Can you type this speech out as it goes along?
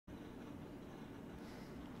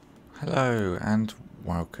Hello and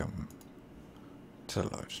welcome to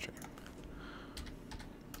Livestream.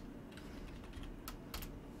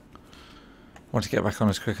 I want to get back on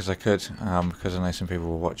as quick as I could because I know some people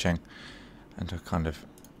were watching, and I kind of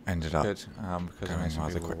ended up because I know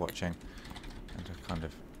some people were watching, and I kind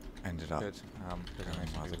of ended up because I know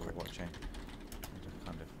some people were watching, and I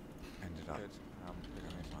kind of ended up because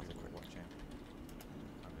I know some people were watching, and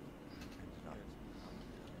I kind of ended up.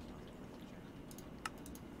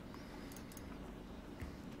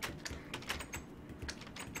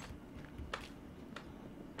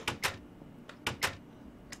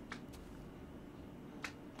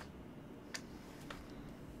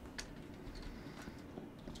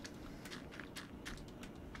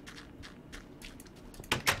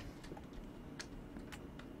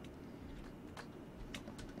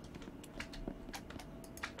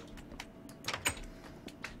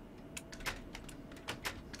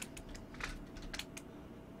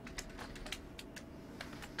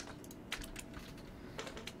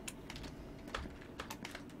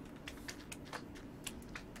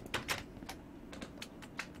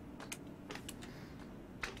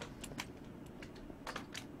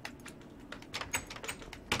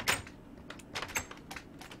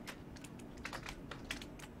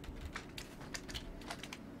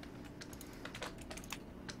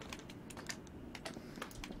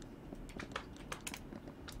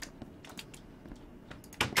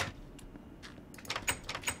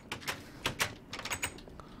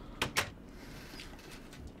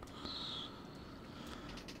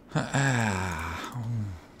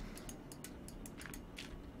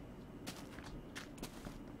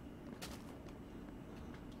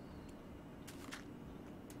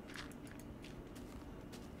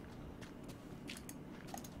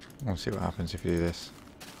 We'll see what happens if you do this.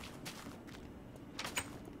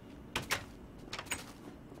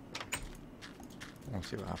 We'll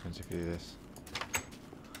see what happens if you do this.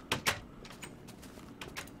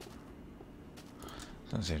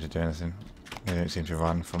 Doesn't seem to do anything. They don't seem to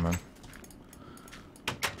run from him.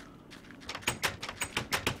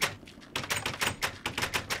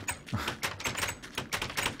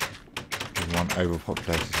 There's one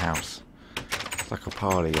overpopulated house. It's like a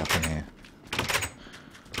party up in here.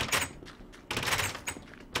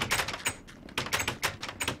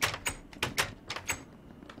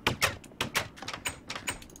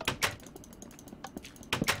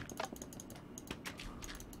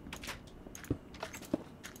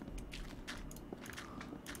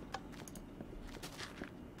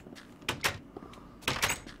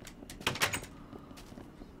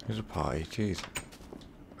 There's a party, jeez.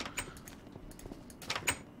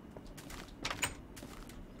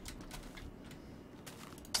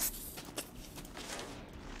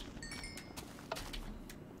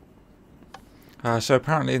 So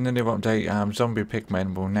apparently in the new update, zombie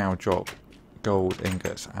pigmen will now drop gold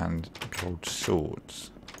ingots and gold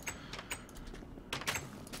swords.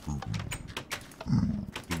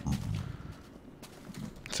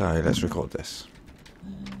 So let's record this.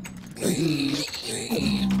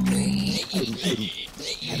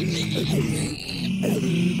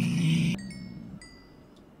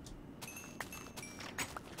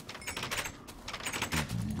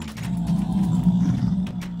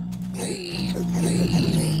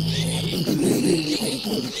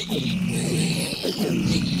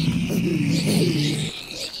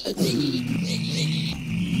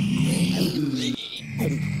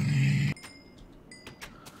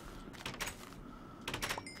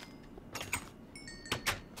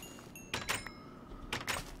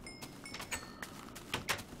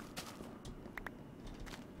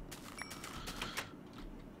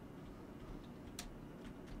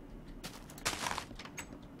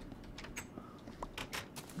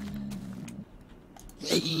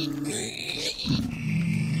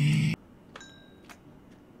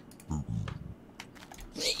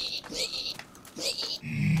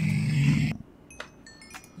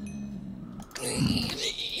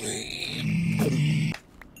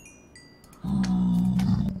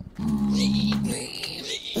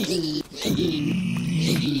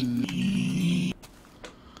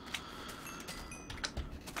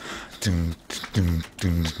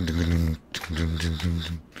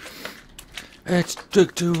 It's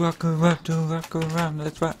trick to rock around,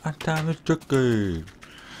 that's right, our time is tricky.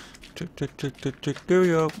 Trick, go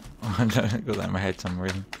yo. I got that in my head for some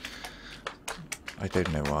reason. I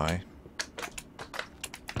don't know why.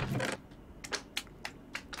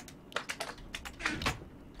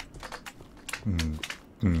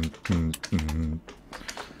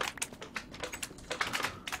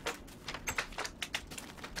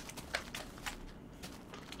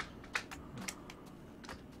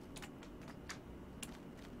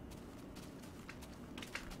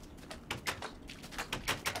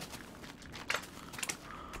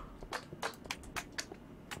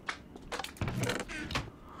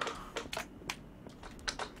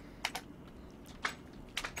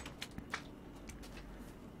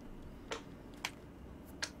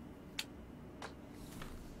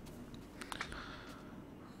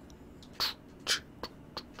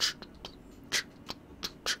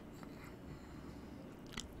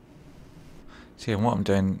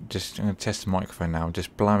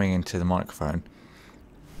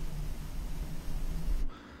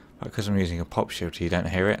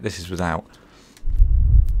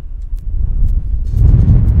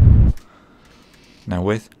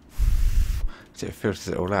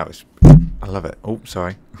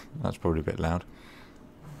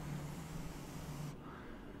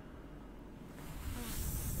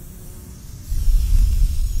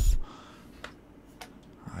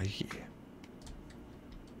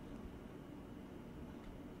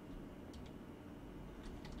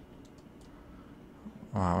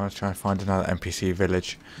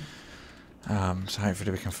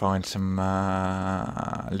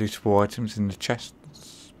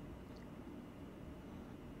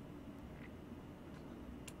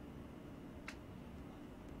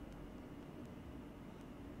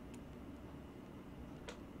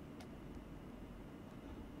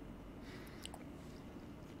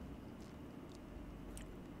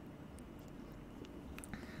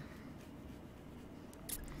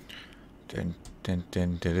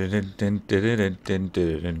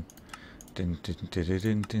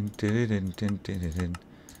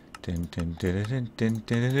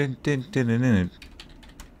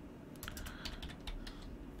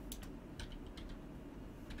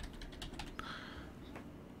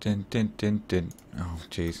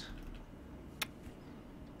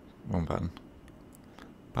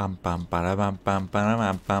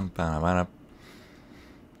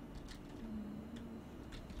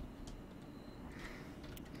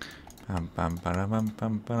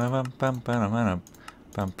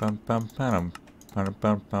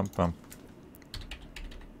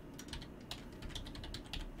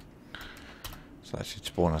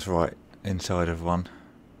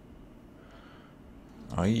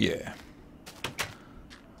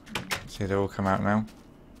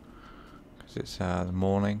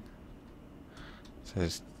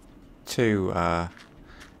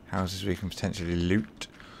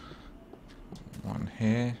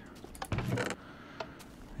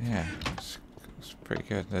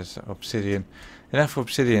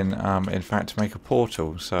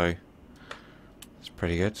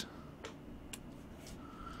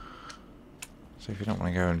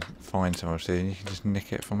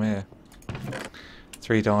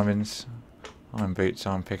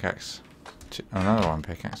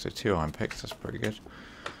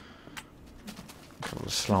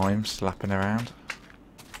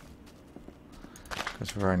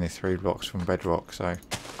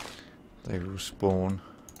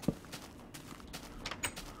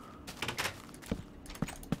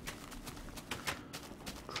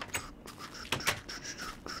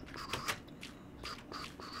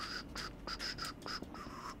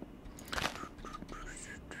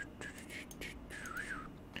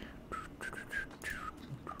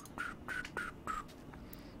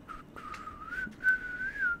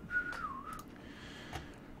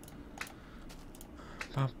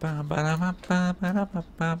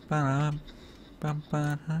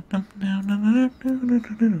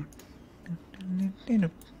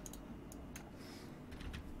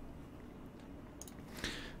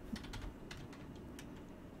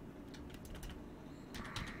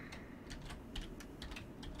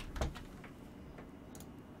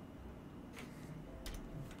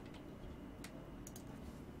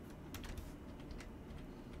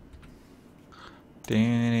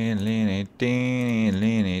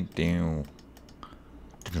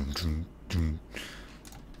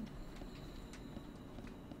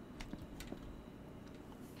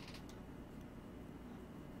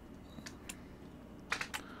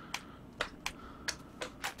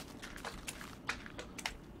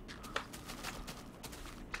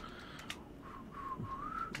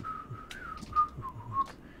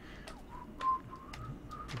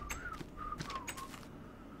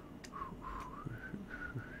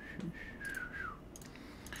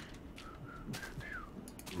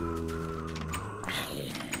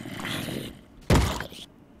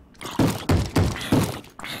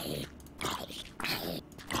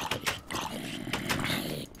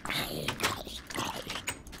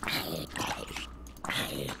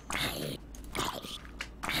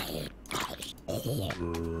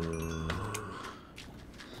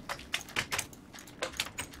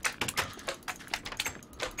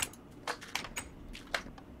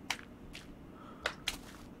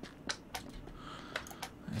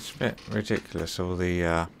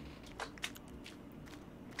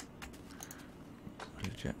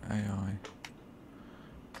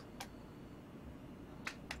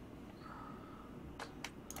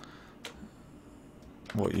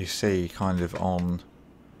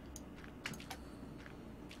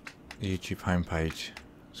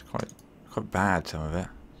 Quite bad, some of it.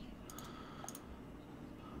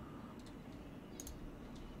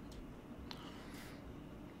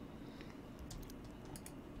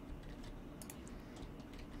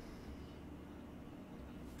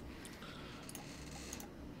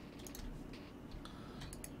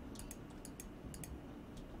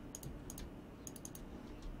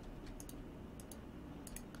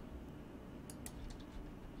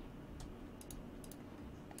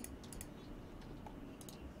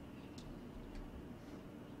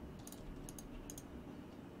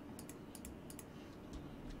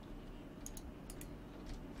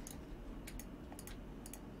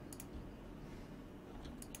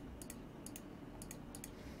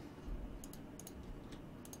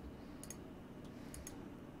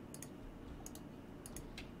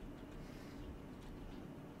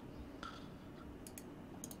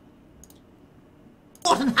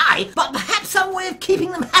 And high, but perhaps some way of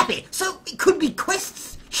keeping them happy. So it could be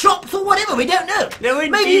quests, shops, or whatever. We don't know. No,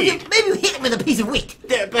 maybe indeed. you hit them with a piece of wheat.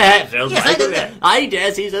 Perhaps, old Yes, I don't know. I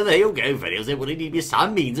dare say so. There you go, fellows. There will indeed be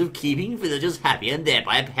some means of keeping villagers happy, and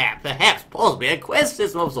thereby perhaps, possibly a quest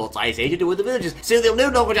system of sorts, I say, to do with the villagers, so they'll no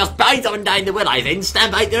longer just buy some and dine the well, I say, and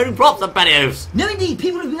stand by their own props and patios. No, indeed.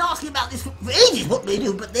 People have been asking about this for ages, what they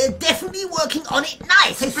do, but they're definitely working on it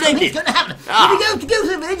nice. So something's going to happen. Ah. If we go to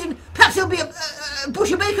the village, and perhaps there'll be a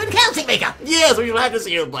butcher baker and candlestick maker. Yes, we shall have to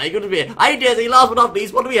see, old boy. Good to be. I dare say, last but not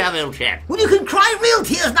least, what do we have, old chap? Well, you can cry real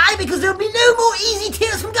tears now, because there'll be no more easy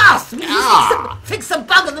tears from ghasts. Fix the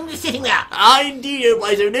bug of them just sitting there. Indeed, old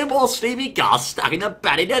boy. So no more sleepy ghasts stuck in the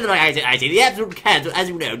batty. No, I say, the absolute cans, as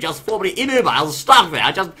you know, just formerly immobile, stuck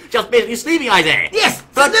there, just basically sleeping, I say. Yes,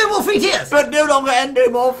 but no more free tears. But no longer and no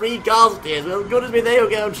more free ghast tears. Well, good as me, there you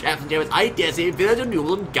go, chaps and gents. I dare say, villager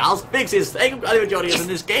news and ghast fixes. Thank you for joining us in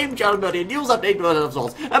this game, Charles Murray news update of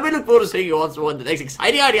sorts. And we look forward to seeing you once more in the next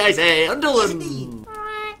exciting idea, I say. Until then.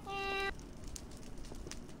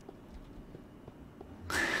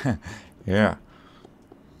 Yeah.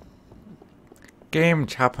 Game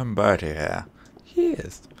Chap and Bertie here.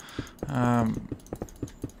 Yes.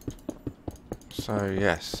 So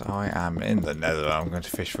yes, I am in the Nether. I'm going to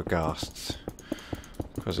fish for ghasts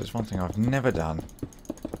because it's one thing I've never done.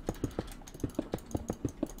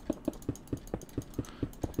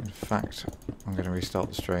 In fact, I'm going to restart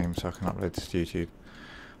the stream so I can upload this to YouTube.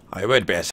 I would be a